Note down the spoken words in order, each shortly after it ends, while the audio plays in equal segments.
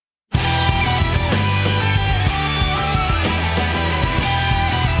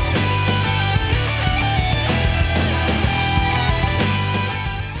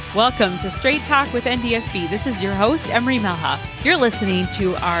Welcome to Straight Talk with NDFB. This is your host, Emery Melhoff. You're listening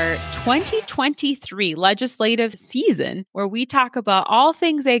to our 2023 legislative season, where we talk about all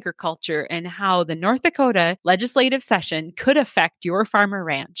things agriculture and how the North Dakota legislative session could affect your farm or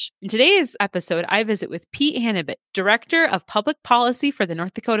ranch. In today's episode, I visit with Pete Hannabit, Director of Public Policy for the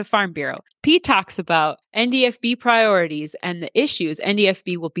North Dakota Farm Bureau. Pete talks about NDFB priorities and the issues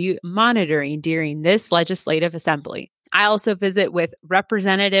NDFB will be monitoring during this legislative assembly. I also visit with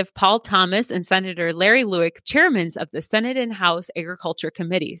Representative Paul Thomas and Senator Larry Lueck, chairmen of the Senate and House Agriculture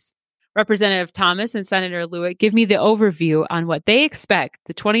Committees. Representative Thomas and Senator Lueck give me the overview on what they expect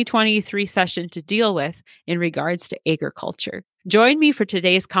the 2023 session to deal with in regards to agriculture. Join me for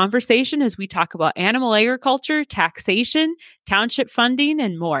today's conversation as we talk about animal agriculture, taxation, township funding,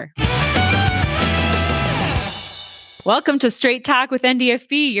 and more. Welcome to Straight Talk with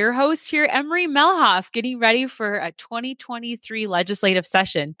NDFB. Your host here, Emery Melhoff, getting ready for a 2023 legislative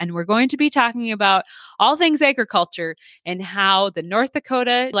session. And we're going to be talking about all things agriculture and how the North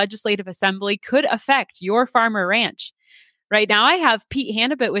Dakota Legislative Assembly could affect your farm or ranch. Right now, I have Pete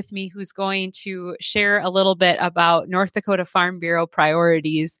Hannabit with me, who's going to share a little bit about North Dakota Farm Bureau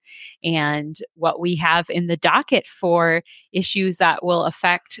priorities and what we have in the docket for issues that will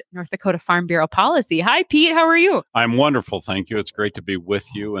affect North Dakota Farm Bureau policy. Hi, Pete. How are you? I'm wonderful. Thank you. It's great to be with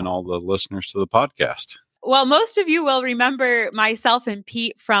you and all the listeners to the podcast. Well, most of you will remember myself and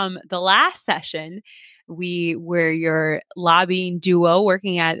Pete from the last session. We were your lobbying duo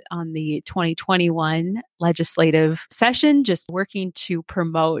working on the 2021 legislative session, just working to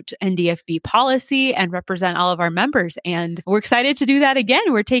promote NDFB policy and represent all of our members. And we're excited to do that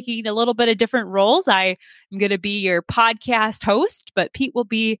again. We're taking a little bit of different roles. I am going to be your podcast host, but Pete will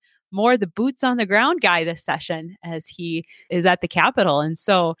be more the boots on the ground guy this session as he is at the Capitol. And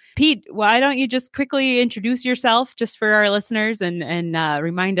so, Pete, why don't you just quickly introduce yourself just for our listeners and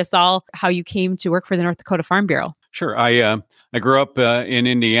remind us all how you came to work for the North Dakota Farm Bureau? Sure. I grew up in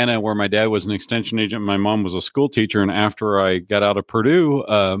Indiana, where my dad was an extension agent. My mom was a school teacher. And after I got out of Purdue,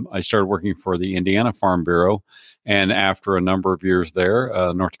 I started working for the Indiana Farm Bureau. And after a number of years there,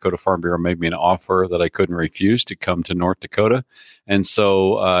 North Dakota Farm Bureau made me an offer that I couldn't refuse to come to North Dakota. And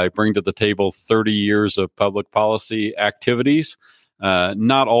so I bring to the table 30 years of public policy activities,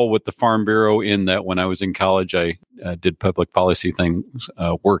 not all with the Farm Bureau, in that when I was in college, I did public policy things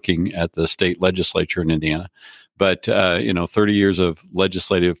working at the state legislature in Indiana. But, 30 years of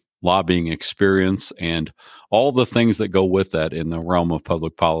legislative lobbying experience and all the things that go with that in the realm of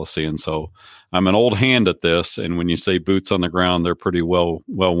public policy. And so I'm an old hand at this. And when you say boots on the ground, they're pretty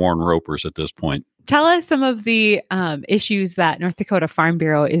well-worn ropers at this point. Tell us some of the issues that North Dakota Farm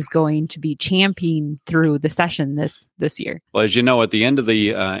Bureau is going to be championing through the session this year. Well, as you know, at the end of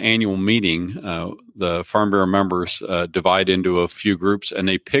the annual meeting, the Farm Bureau members divide into a few groups, and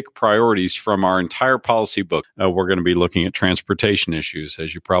they pick priorities from our entire policy book. We're going to be looking at transportation issues.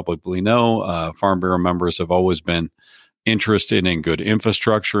 As you probably know, Farm Bureau members have always been interested in good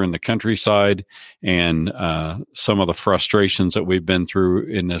infrastructure in the countryside, and some of the frustrations that we've been through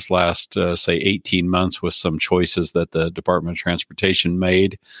in this last, 18 months with some choices that the Department of Transportation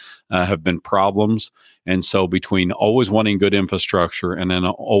made have been problems. And so between always wanting good infrastructure and then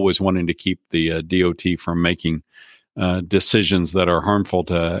always wanting to keep the DOT from making decisions that are harmful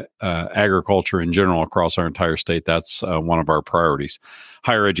to agriculture in general across our entire state, that's one of our priorities.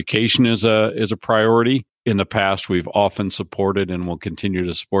 Higher education is a priority. In the past, we've often supported and will continue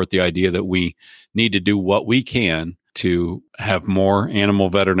to support the idea that we need to do what we can to have more animal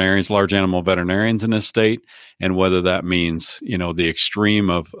veterinarians, large animal veterinarians in this state. And whether that means, the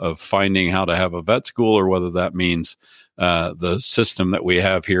extreme of finding how to have a vet school, or whether that means the system that we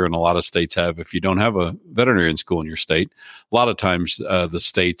have here and a lot of states have. If you don't have a veterinarian school in your state, a lot of times the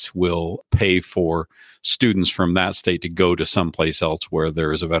states will pay for students from that state to go to someplace else where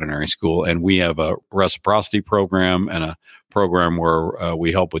there is a veterinary school. And we have a reciprocity program and a program where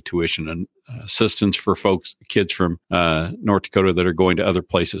we help with tuition and assistance for kids from North Dakota that are going to other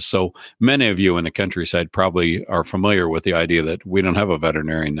places. So many of you in the countryside probably are familiar with the idea that we don't have a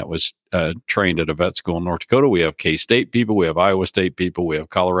veterinarian that was trained at a vet school in North Dakota. We have K-State people, we have Iowa State people, we have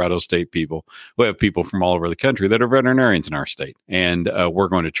Colorado State people, we have people from all over the country that are veterinarians in our state. And we're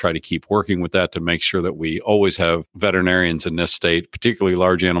going to try to keep working with that to make sure that we always have veterinarians in this state, particularly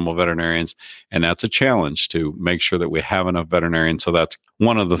large animal veterinarians. And that's a challenge to make sure that we have enough veterinarians. So that's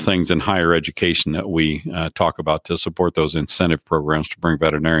one of the things in higher education that we talk about to support those incentive programs to bring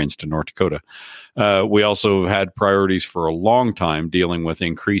veterinarians to North Dakota. We also had priorities for a long time dealing with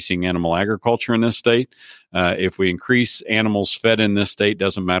increasing animal animal agriculture in this state. If we increase animals fed in this state,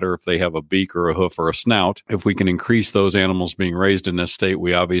 doesn't matter if they have a beak or a hoof or a snout. If we can increase those animals being raised in this state,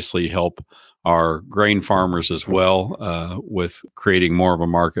 we obviously help our grain farmers as well with creating more of a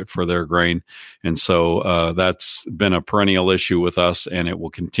market for their grain. And so that's been a perennial issue with us, and it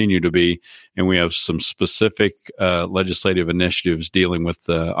will continue to be. And we have some specific legislative initiatives dealing with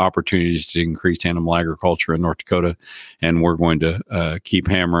opportunities to increase animal agriculture in North Dakota. And we're going to keep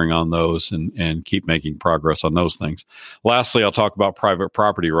hammering on those and keep making progress on those things. Lastly, I'll talk about private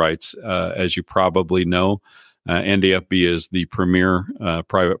property rights. As you probably know, NDFB is the premier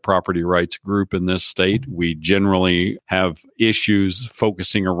private property rights group in this state. We generally have issues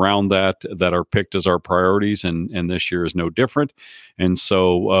focusing around that are picked as our priorities, and this year is no different. And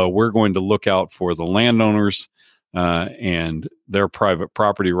so we're going to look out for the landowners and their private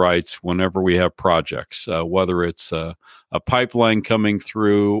property rights whenever we have projects, whether it's a pipeline coming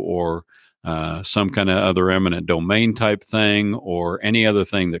through or some kind of other eminent domain type thing or any other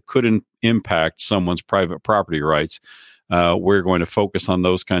thing that could impact someone's private property rights. We're going to focus on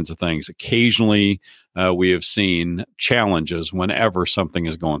those kinds of things. Occasionally, we have seen challenges whenever something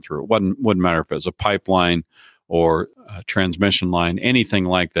is going through. It wouldn't matter if it was a pipeline or a transmission line, anything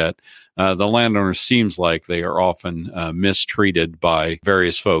like that. The landowner seems like they are often mistreated by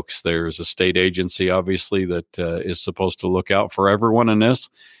various folks. There's a state agency, obviously, that is supposed to look out for everyone in this.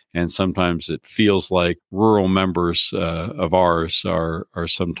 And sometimes it feels like rural members of ours are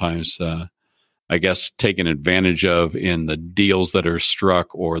sometimes, I guess, taken advantage of in the deals that are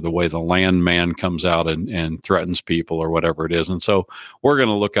struck or the way the landman comes out and threatens people or whatever it is. And so we're going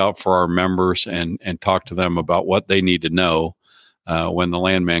to look out for our members and talk to them about what they need to know when the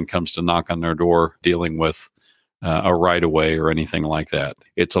landman comes to knock on their door dealing with a right-of-way or anything like that.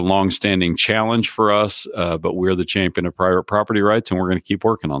 It's a long-standing challenge for us, but we're the champion of private property rights, and we're going to keep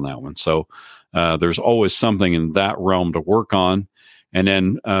working on that one. So there's always something in that realm to work on. And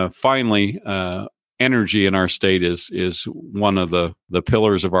then finally, energy in our state is one of the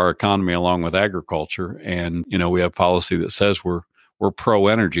pillars of our economy, along with agriculture. And we have policy that says we're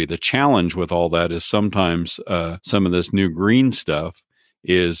pro-energy. The challenge with all that is sometimes some of this new green stuff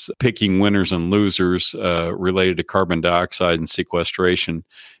is picking winners and losers related to carbon dioxide and sequestration.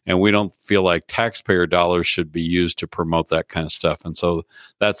 And we don't feel like taxpayer dollars should be used to promote that kind of stuff. And so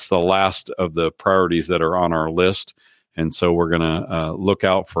that's the last of the priorities that are on our list. And so we're going to look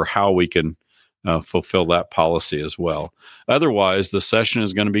out for how we can fulfill that policy as well. Otherwise, the session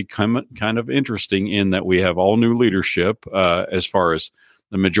is going to be kind of interesting in that we have all new leadership as far as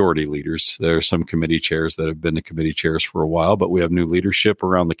the majority leaders. There are some committee chairs that have been the committee chairs for a while, but we have new leadership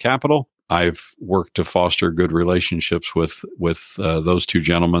around the Capitol. I've worked to foster good relationships with those two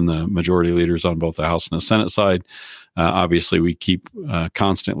gentlemen, the majority leaders on both the House and the Senate side. Obviously, we keep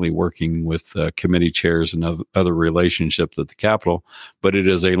constantly working with committee chairs and other relationships at the Capitol, but it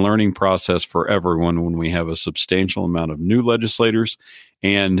is a learning process for everyone when we have a substantial amount of new legislators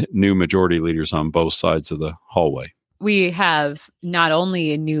and new majority leaders on both sides of the hallway. We have not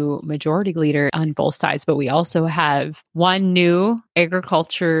only a new majority leader on both sides, but we also have one new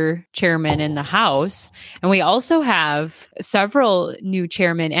agriculture chairman in the House. And we also have several new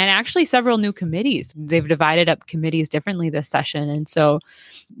chairmen and actually several new committees. They've divided up committees differently this session. And so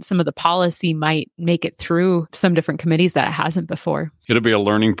some of the policy might make it through some different committees that it hasn't before. It'll be a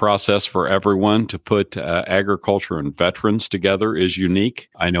learning process for everyone. To put agriculture and veterans together is unique.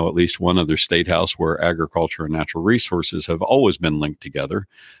 I know at least one other state house where agriculture and natural resources have always been linked together.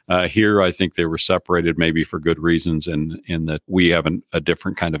 Here, I think they were separated maybe for good reasons in that we have a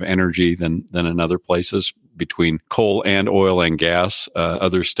different kind of energy than in other places between coal and oil and gas.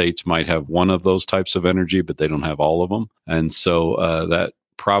 Other states might have one of those types of energy, but they don't have all of them. And so that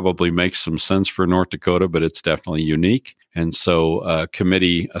probably makes some sense for North Dakota, but it's definitely unique. And so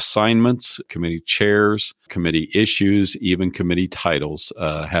committee assignments, committee chairs, committee issues, even committee titles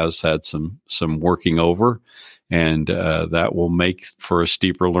has had some working over. And that will make for a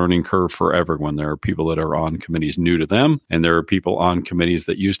steeper learning curve for everyone. There are people that are on committees new to them, and there are people on committees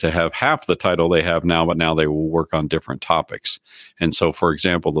that used to have half the title they have now, but now they will work on different topics. And so, for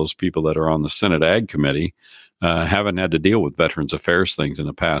example, those people that are on the Senate Ag Committee haven't had to deal with Veterans Affairs things in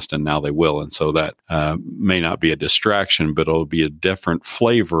the past, and now they will. And so that may not be a distraction, but it'll be a different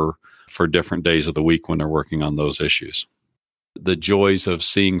flavor for different days of the week when they're working on those issues. The joys of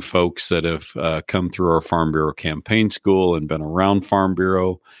seeing folks that have come through our Farm Bureau campaign school and been around Farm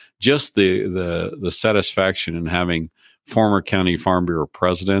Bureau, just the satisfaction in having former county farm bureau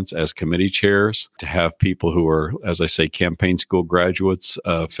presidents as committee chairs, to have people who are, as I say, campaign school graduates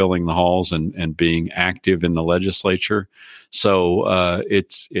filling the halls and being active in the legislature. So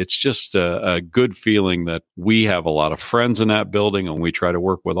it's just a good feeling that we have a lot of friends in that building, and we try to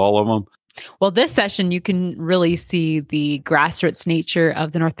work with all of them. Well, this session, you can really see the grassroots nature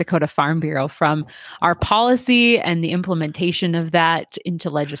of the North Dakota Farm Bureau, from our policy and the implementation of that into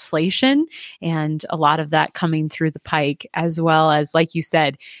legislation, and a lot of that coming through the pike, as well as, like you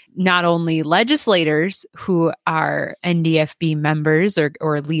said, not only legislators who are NDFB members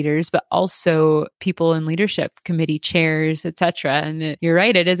or leaders, but also people in leadership, committee chairs, etc. And you're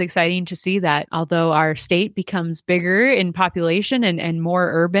right, it is exciting to see that although our state becomes bigger in population and more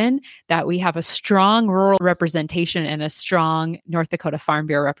urban, that we have a strong rural representation and a strong North Dakota Farm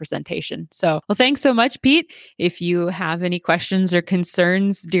Bureau representation. So, well, thanks so much, Pete. If you have any questions or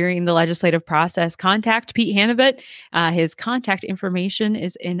concerns during the legislative process, contact Pete Hannavett. His contact information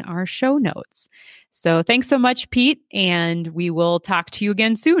is in our show notes. So thanks so much, Pete, and we will talk to you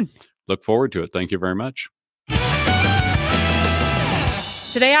again soon. Look forward to it. Thank you very much.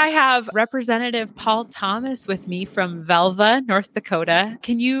 Today I have Representative Paul Thomas with me from Velva, North Dakota.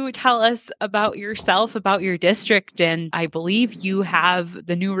 Can you tell us about yourself, about your district? And I believe you have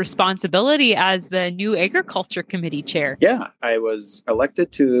the new responsibility as the new Agriculture Committee Chair. Yeah, I was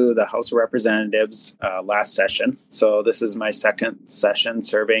elected to the House of Representatives last session. So this is my second session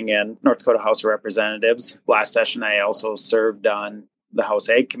serving in North Dakota House of Representatives. Last session, I also served on the House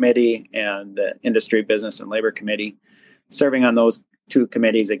Ag Committee and the Industry, Business, and Labor Committee, serving on those two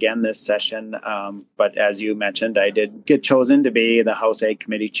committees again this session. But as you mentioned, I did get chosen to be the House Ag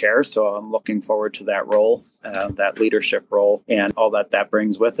Committee Chair. So I'm looking forward to that role, that leadership role, and all that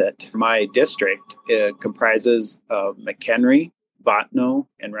brings with it. My district comprises of McHenry, Bottineau,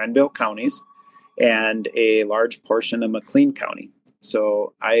 and Renville counties, and a large portion of McLean County.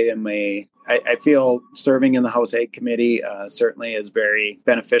 So I feel serving in the House Ag Committee certainly is very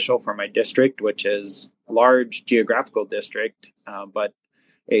beneficial for my district, which is a large geographical district, but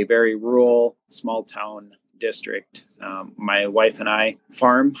a very rural, small town district. My wife and I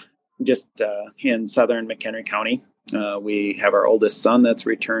farm just in southern McHenry County. We have our oldest son that's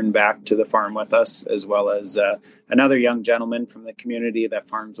returned back to the farm with us, as well as another young gentleman from the community that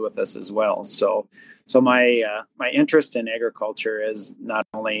farms with us as well. So my interest in agriculture is not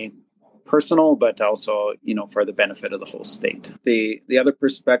only personal, but also, for the benefit of the whole state. The other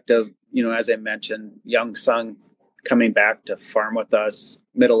perspective, as I mentioned, young son coming back to farm with us,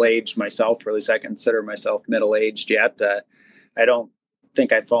 middle-aged myself, or at least I consider myself middle-aged yet. I don't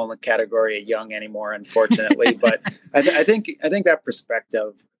think I fall in the category of young anymore, unfortunately, but I think that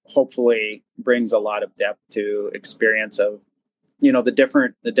perspective hopefully brings a lot of depth to experience of,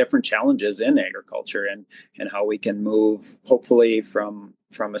 the different challenges in agriculture and how we can move, hopefully from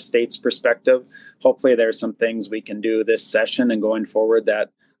a state's perspective. Hopefully there's some things we can do this session and going forward that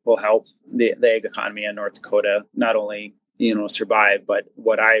will help the ag economy in North Dakota not only, survive, but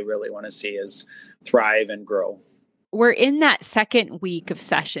what I really want to see is thrive and grow. We're in that second week of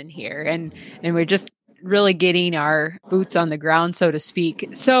session here, and we're just really getting our boots on the ground, so to speak.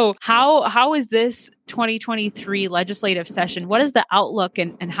 So how is this 2023 legislative session? What is the outlook,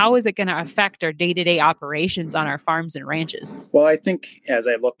 and how is it going to affect our day-to-day operations on our farms and ranches? Well, I think as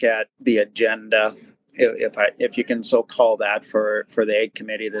I look at the agenda, if you can so call that for the Ag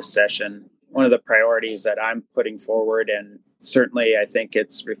Committee this session, one of the priorities that I'm putting forward, and certainly I think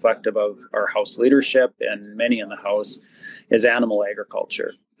it's reflective of our House leadership and many in the House, is animal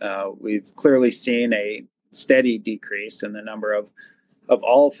agriculture. We've clearly seen a steady decrease in the number of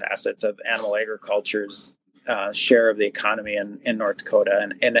all facets of animal agriculture's share of the economy in North Dakota.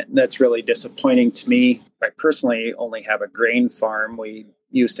 And that's really disappointing to me. I personally only have a grain farm. We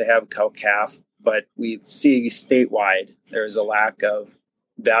used to have cow-calf, but we see statewide there's a lack of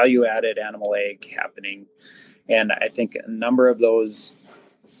value-added animal ag happening. And I think a number of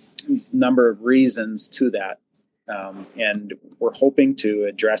reasons to that. And we're hoping to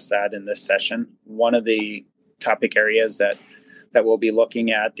address that in this session. One of the topic areas that we'll be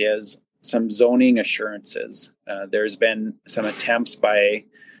looking at is some zoning assurances. There's been some attempts by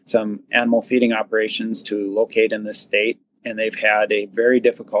some animal feeding operations to locate in the state, and they've had a very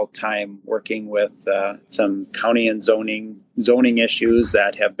difficult time working with some county and zoning issues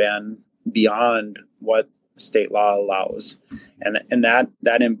that have been beyond what state law allows. And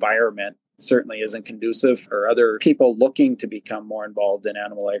that environment certainly isn't conducive for other people looking to become more involved in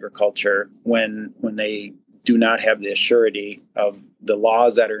animal agriculture when they do not have the surety of the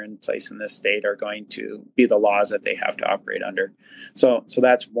laws that are in place in this state are going to be the laws that they have to operate under. So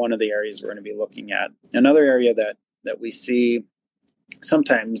that's one of the areas we're going to be looking at. Another area that that we see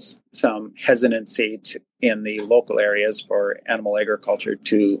sometimes some hesitancy in the local areas for animal agriculture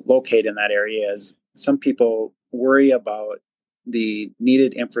to locate in that area is some people worry about the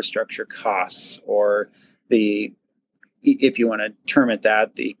needed infrastructure costs, or the, if you want to term it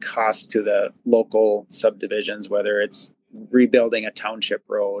that, the cost to the local subdivisions, whether it's rebuilding a township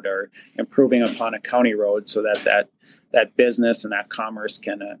road or improving upon a county road so that business and that commerce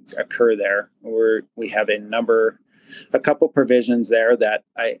can occur there. We have a couple provisions there that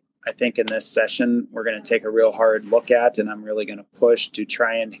I think in this session we're going to take a real hard look at, and I'm really going to push to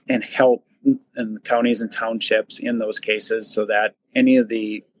try and help in the counties and townships in those cases, so that any of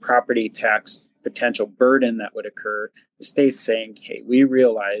the property tax potential burden that would occur, the state saying, hey, we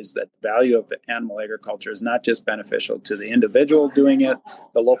realize that the value of animal agriculture is not just beneficial to the individual doing it,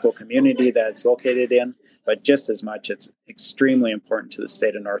 the local community that it's located in, but just as much, it's extremely important to the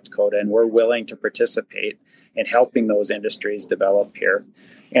state of North Dakota, and we're willing to participate in helping those industries develop here.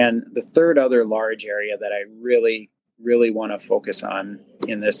 And the third other large area that I really, really want to focus on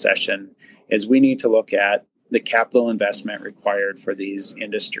in this session is we need to look at the capital investment required for these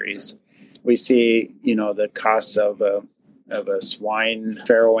industries. We see, the costs of a swine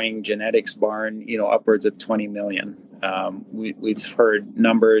farrowing genetics barn, upwards of $20 million. We've heard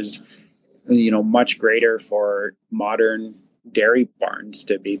numbers, much greater for modern dairy barns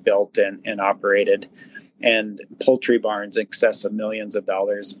to be built and operated, and poultry barns in excess of millions of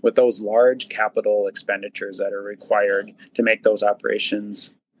dollars. With those large capital expenditures that are required to make those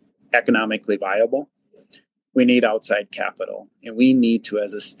operations economically viable, we need outside capital, and we need to,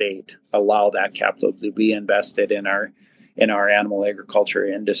 as a state, allow that capital to be invested in our animal agriculture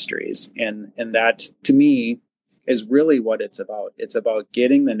industries. And that, to me, is really what it's about. It's about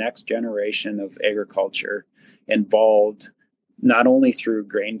getting the next generation of agriculture involved, not only through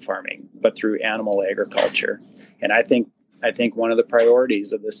grain farming, but through animal agriculture. And I think one of the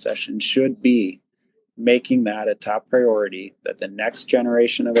priorities of this session should be making that a top priority, that the next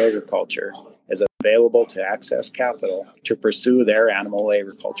generation of agriculture is available to access capital to pursue their animal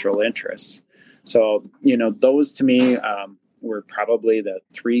agricultural interests. So, those to me were probably the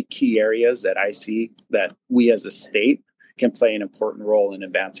three key areas that I see that we as a state can play an important role in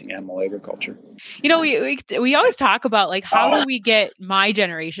advancing animal agriculture. We always talk about, like, how do we get my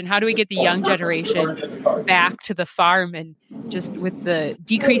generation, how do we get the young generation back to the farm? And just with the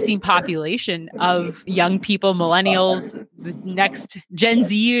decreasing population of young people, millennials, the next Gen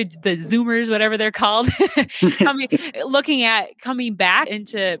Z, the Zoomers, whatever they're called, looking at coming back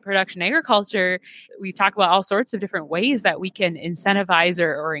into production agriculture, we talk about all sorts of different ways that we can incentivize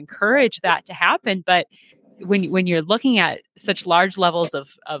or encourage that to happen. But when you're looking at such large levels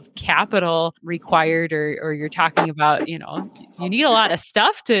of capital required, or you're talking about, you need a lot of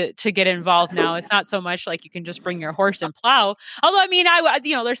stuff to get involved now. It's not so much like you can just bring your horse and plow. Although,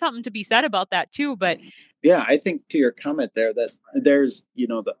 there's something to be said about that too. But yeah, I think to your comment there that there's,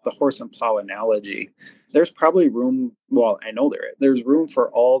 the horse and plow analogy, there's probably room. Well, I know there's room for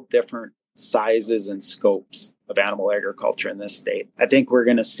all different sizes and scopes of animal agriculture in this state. I think we're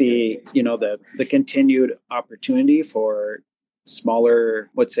going to see, the continued opportunity for smaller,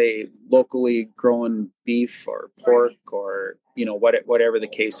 let's say, locally grown beef or pork, or, whatever the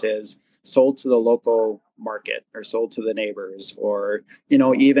case is, sold to the local market or sold to the neighbors, or,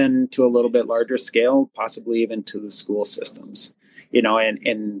 even to a little bit larger scale, possibly even to the school systems.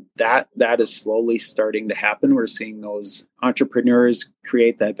 And that is slowly starting to happen. We're seeing those entrepreneurs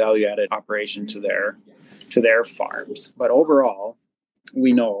create that value-added operation to their farms. But overall,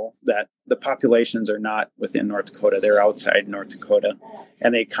 we know that the populations are not within North Dakota; they're outside North Dakota,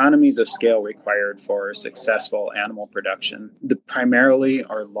 and the economies of scale required for successful animal production primarily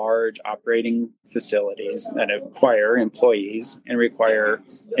are large operating facilities that require employees and require,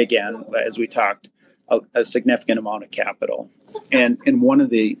 again, as we talked, a significant amount of capital. And one of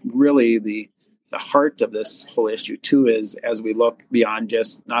the heart of this whole issue too is, as we look beyond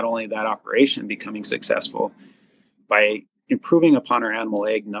just not only that operation becoming successful, by improving upon our animal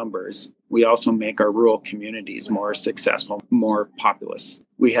ag numbers, we also make our rural communities more successful, more populous.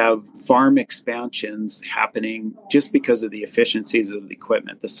 We have farm expansions happening just because of the efficiencies of the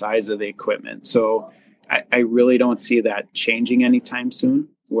equipment, the size of the equipment. So I really don't see that changing anytime soon,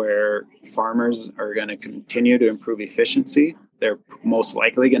 where farmers are going to continue to improve efficiency. They're most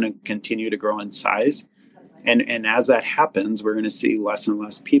likely going to continue to grow in size. And as that happens, we're going to see less and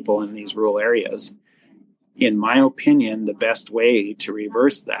less people in these rural areas. In my opinion, the best way to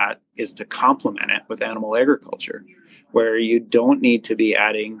reverse that is to complement it with animal agriculture, where you don't need to be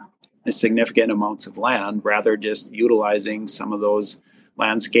adding significant amounts of land, rather just utilizing some of those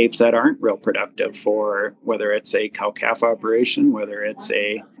landscapes that aren't real productive for whether it's a cow-calf operation, whether it's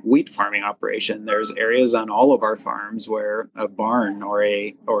a wheat farming operation. There's areas on all of our farms where a barn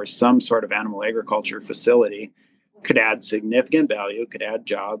or some sort of animal agriculture facility could add significant value, could add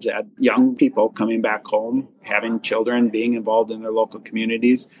jobs, add young people coming back home, having children, being involved in their local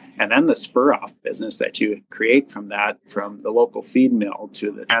communities. And then the spur-off business that you create from that, from the local feed mill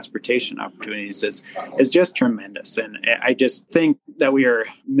to the transportation opportunities is just tremendous. And I just think that we are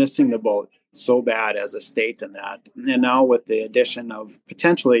missing the boat so bad as a state in that. And now with the addition of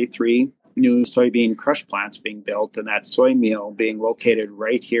potentially 3 new soybean crush plants being built and that soy meal being located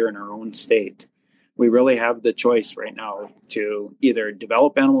right here in our own state, we really have the choice right now to either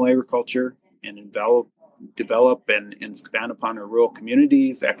develop animal agriculture and develop and expand upon our rural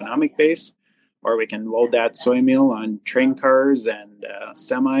communities' economic base, or we can load that soy meal on train cars and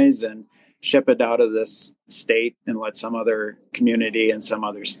semis and ship it out of this state and let some other community and some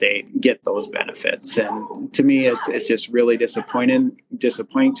other state get those benefits. And to me, it's just really disappointing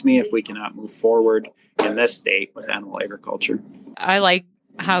to me if we cannot move forward in this state with animal agriculture. I like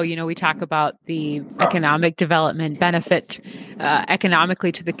how, we talk about the economic development benefit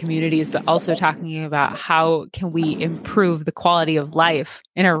economically to the communities, but also talking about how can we improve the quality of life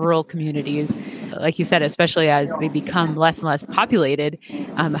in our rural communities. Like you said, especially as they become less and less populated,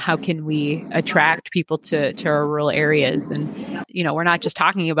 how can we attract people to our rural areas? And, we're not just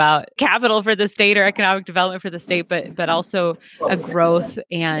talking about capital for the state or economic development for the state, but also a growth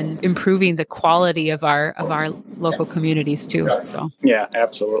and improving the quality of our local communities too. So yeah,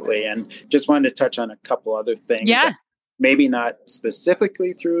 absolutely. And just wanted to touch on a couple other things. Yeah. Maybe not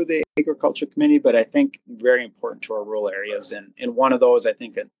specifically through the agriculture committee, but I think very important to our rural areas. And one of those, I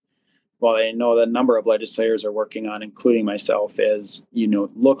think, I know the number of legislators are working on, including myself, is,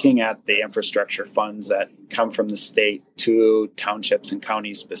 looking at the infrastructure funds that come from the state to townships and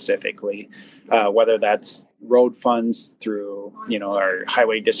counties specifically, whether that's road funds through, our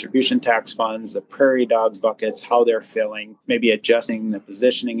highway distribution tax funds, the prairie dog buckets, how they're filling, maybe adjusting the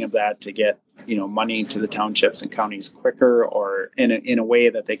positioning of that to get, money to the townships and counties quicker or in a way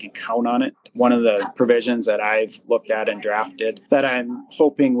that they can count on it. One of the provisions that I've looked at and drafted that I'm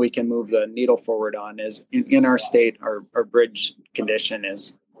hoping we can move the needle forward on is in our state, our bridge condition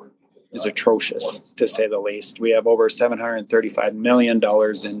is atrocious, to say the least. We have over $735 million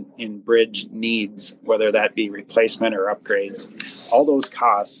in bridge needs, whether that be replacement or upgrades. All those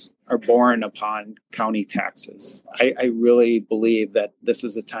costs are borne upon county taxes. I really believe that this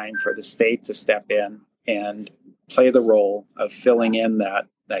is a time for the state to step in and play the role of filling in that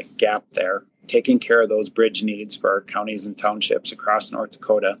gap there, taking care of those bridge needs for our counties and townships across North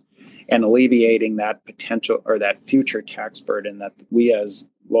Dakota, and alleviating that potential or that future tax burden that we as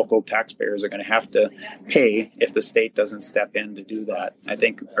local taxpayers are going to have to pay if the state doesn't step in to do that. I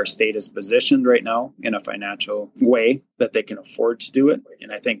think our state is positioned right now in a financial way that they can afford to do it.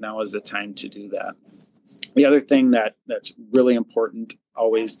 And I think now is the time to do that. The other thing that's really important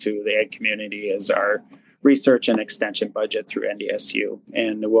always to the ag community is our research and extension budget through NDSU.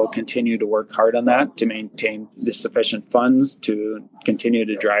 And we'll continue to work hard on that to maintain the sufficient funds to continue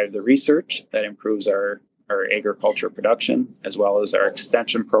to drive the research that improves our agriculture production, as well as our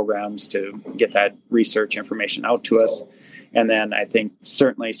extension programs to get that research information out to us. And then I think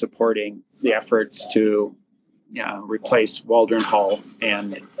certainly supporting the efforts to replace Waldron Hall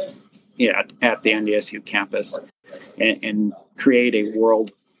and at the NDSU campus and create a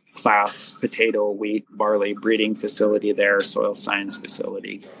world-class potato, wheat, barley breeding facility there, soil science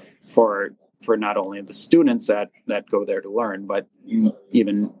facility for not only the students that go there to learn, but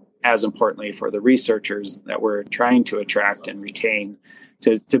even as importantly for the researchers that we're trying to attract and retain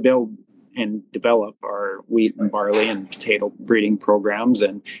to build and develop our wheat and barley and potato breeding programs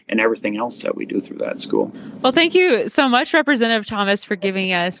and everything else that we do through that school. Well, thank you so much, Representative Thomas, for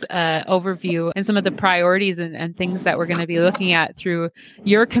giving us an overview and some of the priorities and things that we're going to be looking at through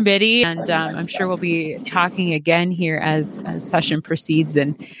your committee. And I'm sure we'll be talking again here as session proceeds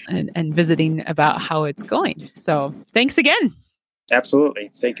and visiting about how it's going. So thanks again.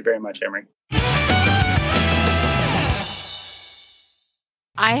 Absolutely. Thank you very much, Emery.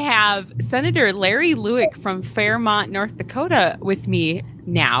 I have Senator Larry Lueck from Fairmont, North Dakota with me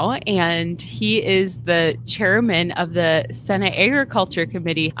now, and he is the chairman of the Senate Agriculture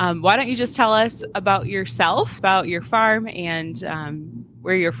Committee. Why don't you just tell us about yourself, about your farm, and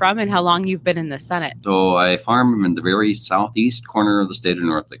where you're from and how long you've been in the Senate? So I farm in the very southeast corner of the state of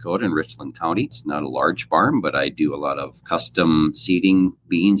North Dakota in Richland County. It's not a large farm, but I do a lot of custom seeding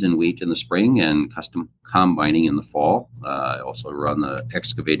beans and wheat in the spring and custom combining in the fall. I also run the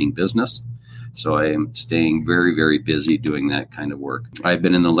excavating business. So I am staying very, very busy doing that kind of work. I've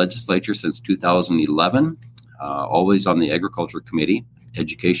been in the legislature since 2011, always on the Agriculture Committee,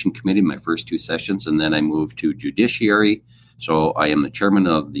 Education Committee, my first 2 sessions, and then I moved to Judiciary. So I am the chairman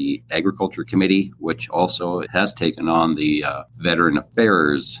of the Agriculture Committee, which also has taken on the Veteran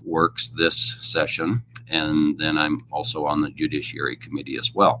Affairs works this session. And then I'm also on the Judiciary Committee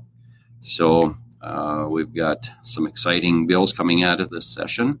as well. So we've got some exciting bills coming out of this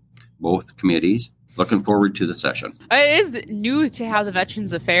session, both committees. Looking forward to the session. It is new to have the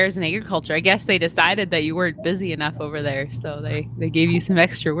Veterans Affairs and Agriculture. I guess they decided that you weren't busy enough over there, so they gave you some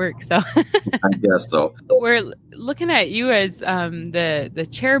extra work. So I guess so. We're looking at you as the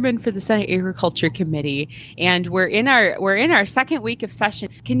chairman for the Senate Agriculture Committee, and we're in our second week of session.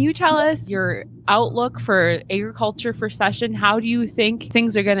 Can you tell us your outlook for agriculture for session? How do you think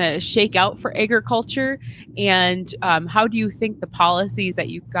things are going to shake out for agriculture, and how do you think the policies that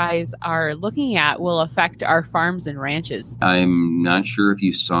you guys are looking at will affect our farms and ranches? I'm not sure if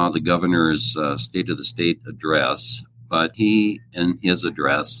you saw the governor's State of the State address, but he, in his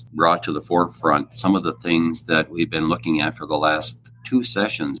address, brought to the forefront some of the things that we've been looking at for the last 2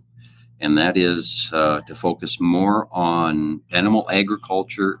 sessions, and that is to focus more on animal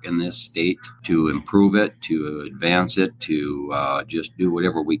agriculture in this state, to improve it, to advance it, to just do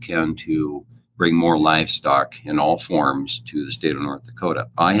whatever we can to bring more livestock in all forms to the state of North Dakota.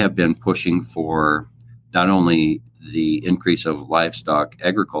 I have been pushing for not only the increase of livestock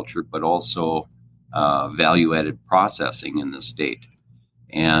agriculture, but also value-added processing in the state.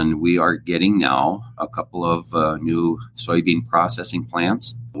 And we are getting now a couple of new soybean processing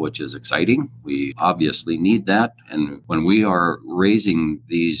plants, which is exciting. We obviously need that. And when we are raising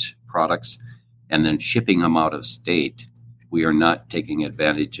these products and then shipping them out of state, we are not taking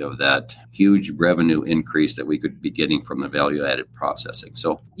advantage of that huge revenue increase that we could be getting from the value-added processing.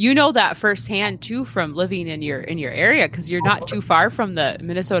 So you know that firsthand too from living in your area, because you're not too far from the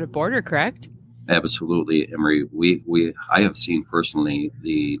Minnesota border, correct? Absolutely, Emery. I have seen personally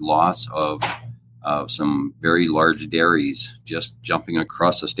the loss of some very large dairies just jumping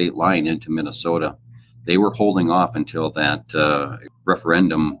across the state line into Minnesota. They were holding off until that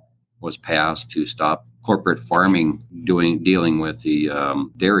referendum was passed to stop corporate farming dealing with the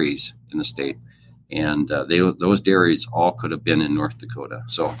dairies in the state, and those dairies all could have been in North Dakota.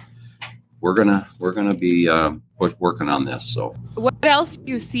 So we're gonna be working on this. So what else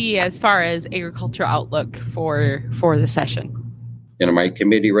do you see as far as agriculture outlook for the session? In my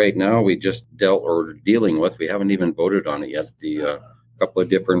committee right now, we just dealing with. We haven't even voted on it yet. The couple of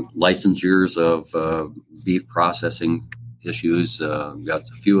different licensures of beef processing issues. We've got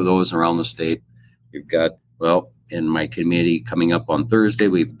a few of those around the state. We've got, in my committee coming up on Thursday,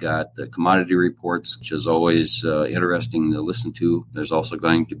 we've got the commodity reports, which is always interesting to listen to. There's also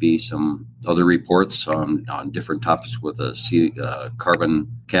going to be some other reports on different topics with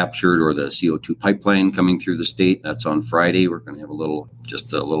carbon captured or the CO2 pipeline coming through the state. That's on Friday. We're going to have a little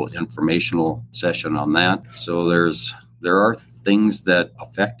informational session on that. So there are things that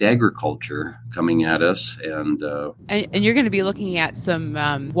affect agriculture coming at us, and you're going to be looking at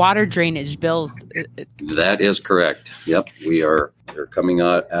some water drainage bills. That is correct. Yep, they're coming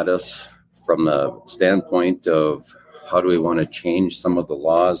at us from the standpoint of how do we want to change some of the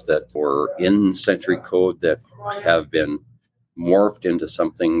laws that were in Century Code that have been morphed into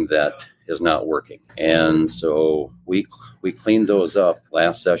something that is not working. And so we cleaned those up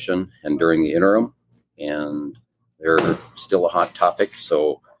last session and during the interim, and they're still a hot topic,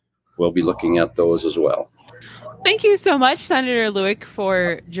 so we'll be looking at those as well. Thank you so much, Senator Lueck,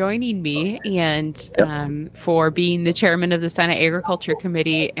 for joining me and for being the chairman of the Senate Agriculture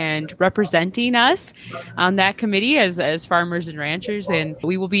Committee and representing us on that committee as farmers and ranchers. And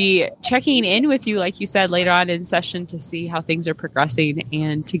we will be checking in with you, like you said, later on in session to see how things are progressing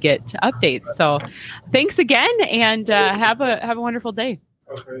and to get updates. So thanks again, and have a wonderful day.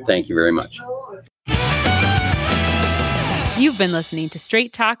 Thank you very much. You've been listening to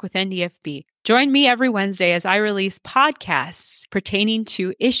Straight Talk with NDFB. Join me every Wednesday as I release podcasts pertaining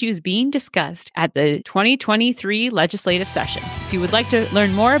to issues being discussed at the 2023 legislative session. If you would like to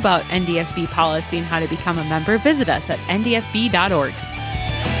learn more about NDFB policy and how to become a member, visit us at ndfb.org.